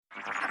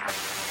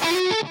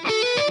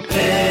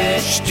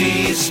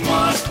HT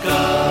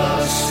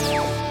Smartcast.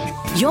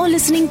 You're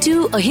listening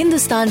to a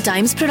Hindustan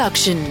Times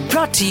production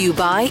brought to you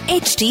by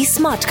HT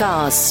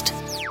Smartcast.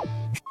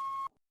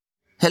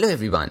 Hello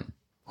everyone.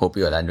 Hope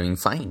you all are doing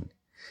fine.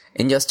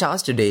 In your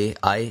stars today,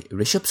 I,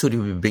 Rishabh Suri,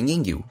 will be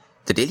bringing you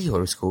the daily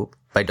horoscope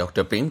by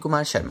Dr. Prem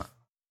Kumar Sharma.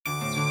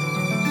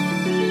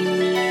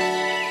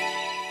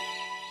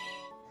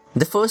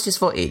 The first is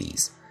for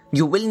Aries.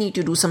 You will need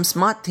to do some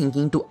smart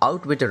thinking to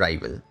outwit a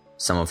rival.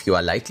 Some of you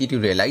are likely to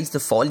realize the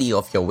folly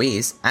of your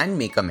ways and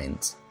make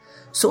amends.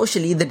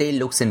 Socially, the day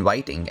looks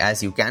inviting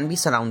as you can be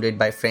surrounded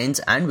by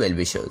friends and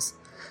well-wishers.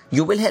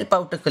 You will help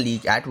out a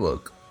colleague at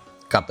work.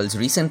 Couples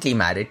recently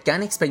married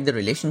can expect the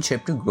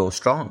relationship to grow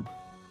strong.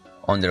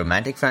 On the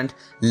romantic front,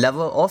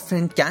 lover or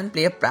friend can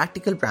play a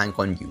practical prank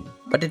on you,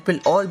 but it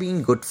will all be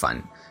in good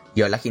fun.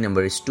 Your lucky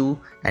number is 2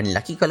 and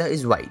lucky color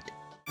is white.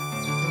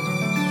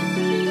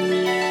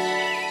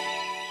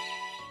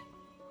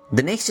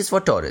 The next is for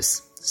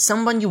Taurus.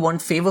 Someone you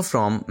want favor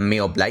from may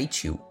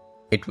oblige you.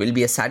 It will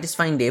be a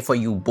satisfying day for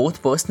you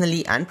both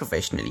personally and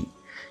professionally.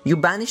 You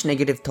banish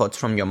negative thoughts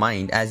from your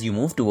mind as you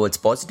move towards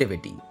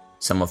positivity.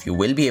 Some of you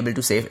will be able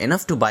to save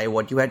enough to buy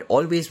what you had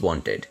always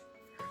wanted.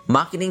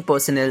 Marketing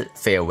personnel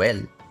fare well.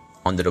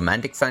 On the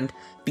romantic front,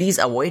 please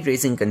avoid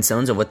raising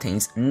concerns over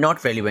things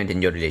not relevant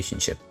in your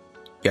relationship.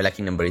 Your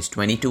lucky number is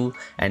 22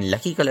 and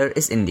lucky color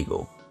is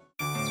indigo.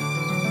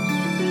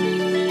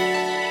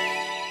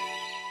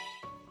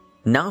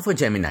 Now for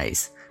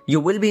Geminis.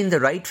 You will be in the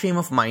right frame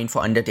of mind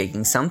for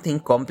undertaking something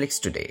complex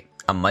today.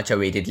 A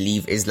much-awaited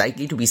leave is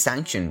likely to be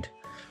sanctioned.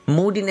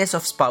 Moodiness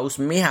of spouse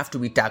may have to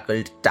be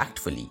tackled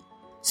tactfully.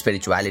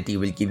 Spirituality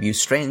will give you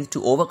strength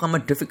to overcome a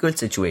difficult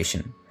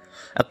situation.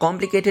 A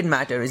complicated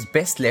matter is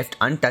best left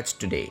untouched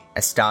today,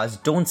 as stars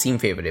don't seem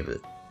favorable.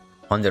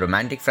 On the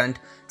romantic front,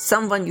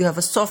 someone you have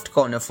a soft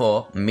corner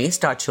for may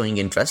start showing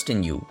interest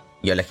in you.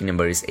 Your lucky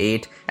number is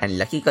 8 and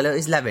lucky color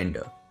is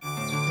lavender.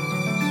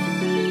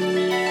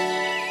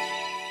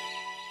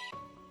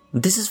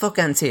 This is for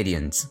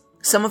Cancerians.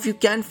 Some of you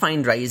can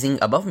find rising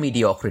above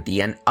mediocrity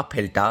an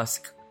uphill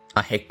task.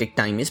 A hectic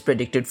time is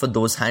predicted for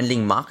those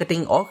handling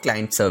marketing or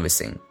client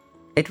servicing.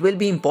 It will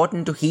be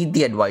important to heed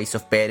the advice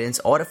of parents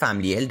or a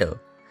family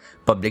elder.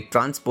 Public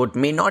transport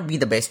may not be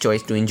the best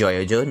choice to enjoy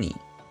your journey.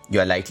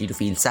 You are likely to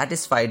feel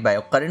satisfied by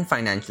your current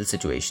financial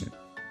situation.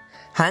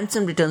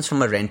 Handsome returns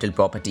from a rental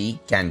property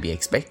can be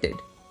expected.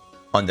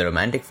 On the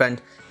romantic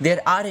front, there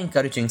are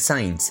encouraging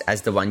signs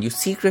as the one you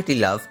secretly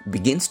love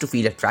begins to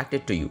feel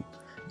attracted to you.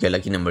 Your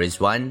lucky number is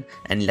 1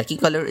 and lucky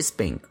color is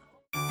pink.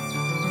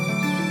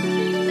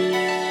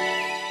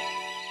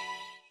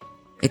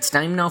 It's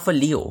time now for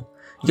Leo.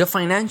 Your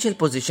financial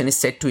position is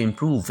set to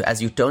improve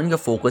as you turn your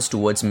focus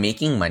towards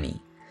making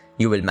money.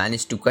 You will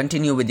manage to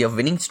continue with your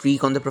winning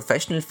streak on the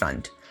professional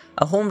front.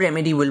 A home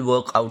remedy will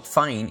work out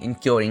fine in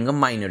curing a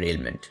minor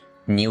ailment.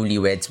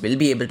 Newlyweds will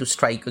be able to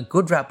strike a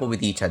good rapport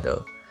with each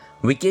other.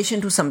 Vacation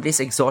to someplace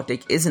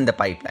exotic is in the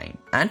pipeline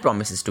and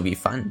promises to be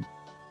fun.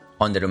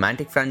 On the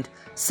romantic front,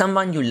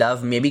 someone you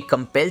love may be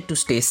compelled to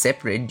stay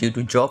separate due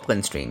to job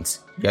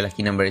constraints. Your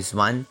lucky number is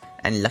 1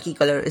 and lucky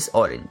color is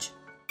orange.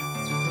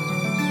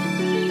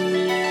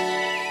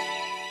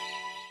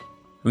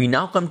 We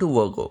now come to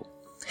Virgo.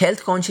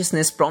 Health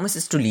consciousness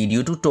promises to lead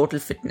you to total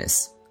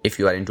fitness. If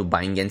you are into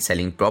buying and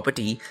selling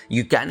property,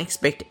 you can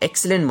expect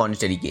excellent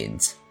monetary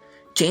gains.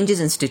 Changes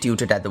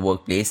instituted at the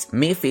workplace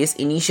may face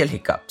initial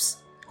hiccups.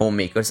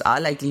 Homemakers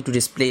are likely to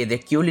display their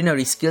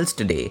culinary skills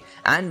today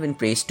and win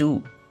praise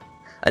too.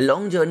 A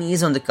long journey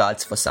is on the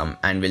cards for some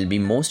and will be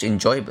most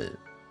enjoyable.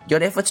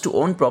 Your efforts to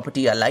own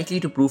property are likely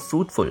to prove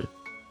fruitful.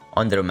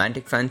 On the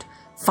romantic front,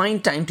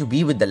 find time to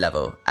be with the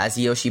lover as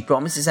he or she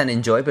promises an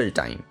enjoyable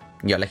time.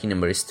 Your lucky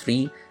number is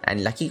 3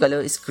 and lucky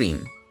color is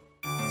cream.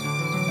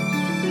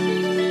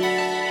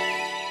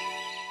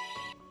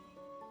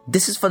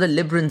 This is for the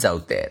Librans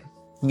out there.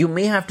 You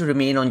may have to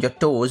remain on your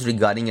toes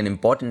regarding an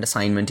important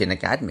assignment in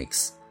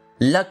academics.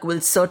 Luck will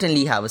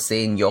certainly have a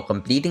say in your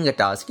completing a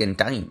task in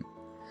time.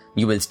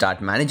 You will start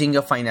managing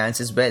your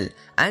finances well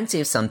and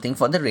save something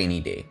for the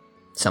rainy day.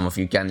 Some of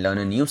you can learn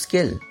a new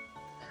skill.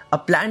 A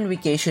planned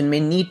vacation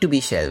may need to be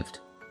shelved.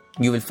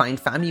 You will find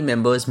family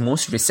members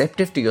most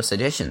receptive to your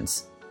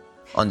suggestions.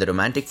 On the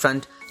romantic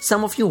front,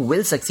 some of you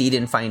will succeed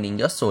in finding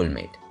your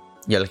soulmate.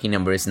 Your lucky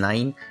number is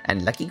 9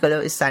 and lucky color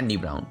is sandy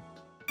brown.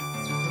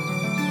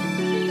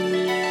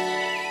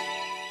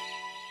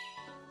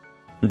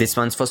 This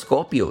one's for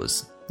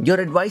Scorpios. Your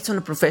advice on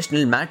a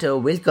professional matter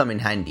will come in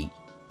handy.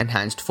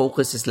 Enhanced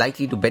focus is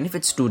likely to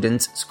benefit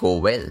students score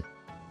well.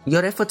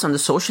 Your efforts on the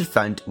social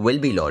front will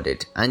be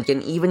lauded and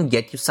can even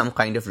get you some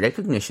kind of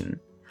recognition.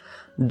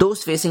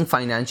 Those facing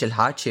financial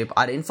hardship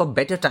are in for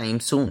better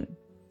times soon.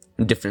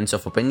 Difference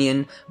of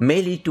opinion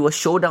may lead to a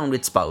showdown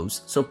with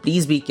spouse, so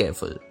please be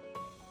careful.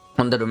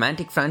 On the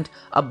romantic front,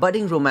 a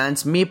budding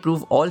romance may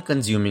prove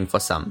all-consuming for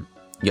some.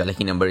 Your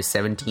lucky number is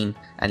 17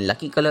 and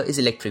lucky color is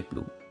electric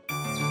blue.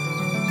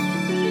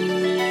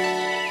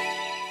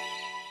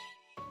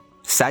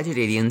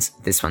 Sagittarians,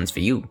 this one's for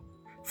you.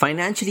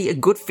 Financially, a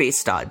good phase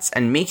starts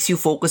and makes you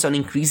focus on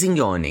increasing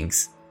your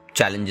earnings.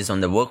 Challenges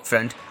on the work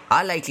front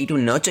are likely to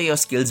nurture your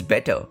skills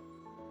better.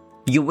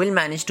 You will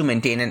manage to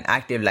maintain an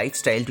active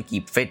lifestyle to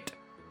keep fit.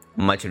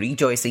 Much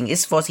rejoicing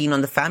is foreseen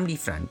on the family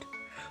front.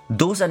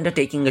 Those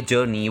undertaking a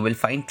journey will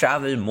find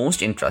travel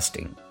most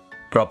interesting.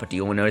 Property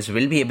owners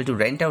will be able to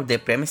rent out their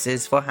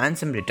premises for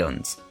handsome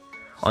returns.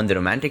 On the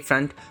romantic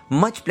front,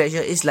 much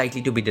pleasure is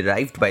likely to be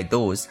derived by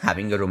those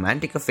having a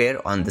romantic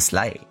affair on the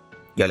sly.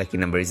 Your lucky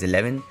number is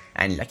 11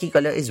 and lucky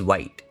color is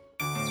white.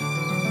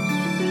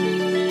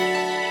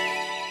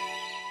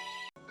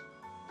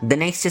 The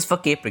next is for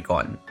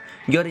Capricorn.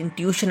 Your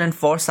intuition and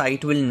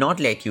foresight will not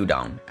let you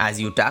down as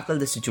you tackle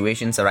the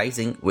situations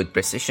arising with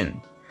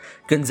precision.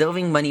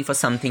 Conserving money for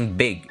something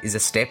big is a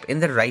step in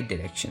the right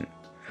direction.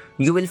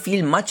 You will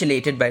feel much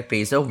elated by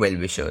praise of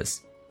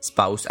well-wishers.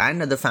 Spouse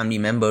and other family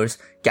members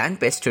can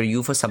pester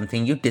you for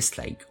something you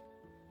dislike.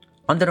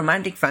 On the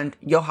romantic front,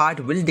 your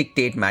heart will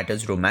dictate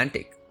matters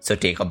romantic, so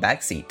take a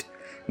back seat.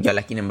 Your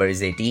lucky number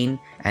is 18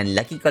 and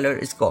lucky color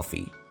is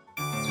coffee.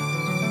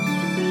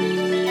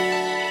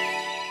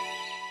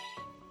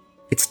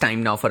 It's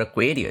time now for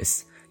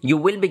Aquarius. You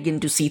will begin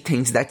to see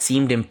things that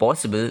seemed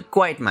impossible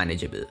quite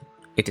manageable.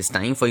 It is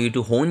time for you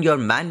to hone your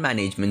man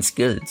management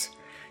skills.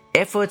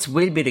 Efforts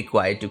will be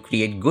required to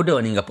create good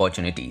earning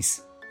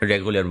opportunities.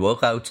 Regular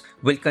workouts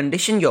will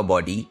condition your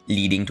body,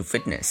 leading to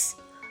fitness.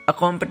 A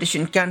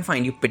competition can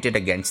find you pitted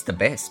against the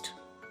best.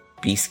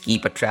 Please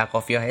keep a track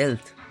of your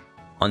health.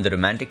 On the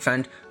romantic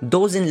front,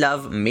 those in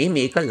love may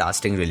make a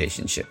lasting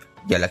relationship.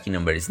 Your lucky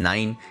number is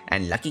 9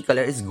 and lucky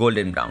color is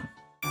golden brown.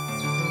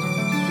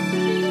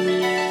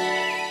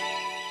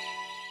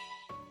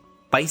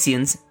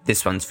 Pisceans,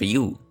 this one's for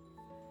you.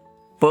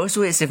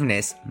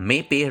 Persuasiveness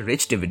may pay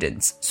rich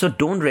dividends, so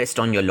don't rest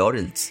on your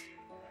laurels.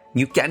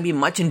 You can be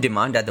much in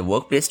demand at the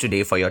workplace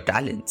today for your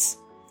talents.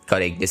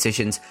 Correct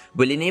decisions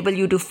will enable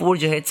you to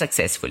forge ahead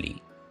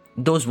successfully.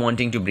 Those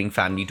wanting to bring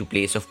family to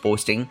place of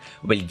posting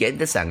will get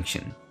the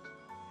sanction.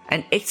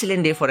 An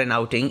excellent day for an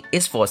outing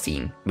is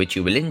foreseen, which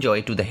you will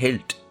enjoy to the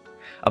hilt.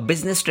 A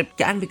business trip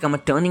can become a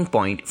turning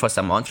point for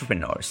some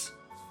entrepreneurs.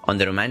 On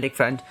the romantic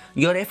front,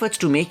 your efforts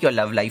to make your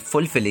love life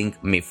fulfilling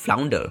may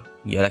flounder.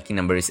 Your lucky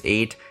number is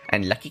 8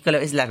 and lucky color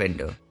is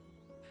lavender.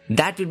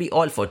 That will be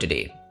all for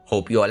today.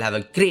 Hope you all have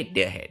a great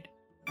day ahead.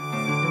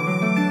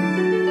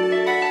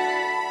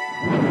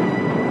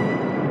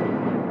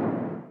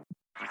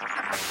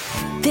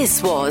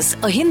 This was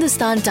a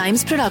Hindustan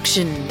Times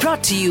production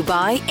brought to you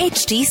by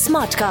HT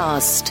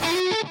Smartcast.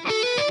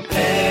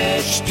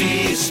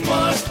 HT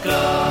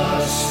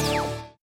Smartcast.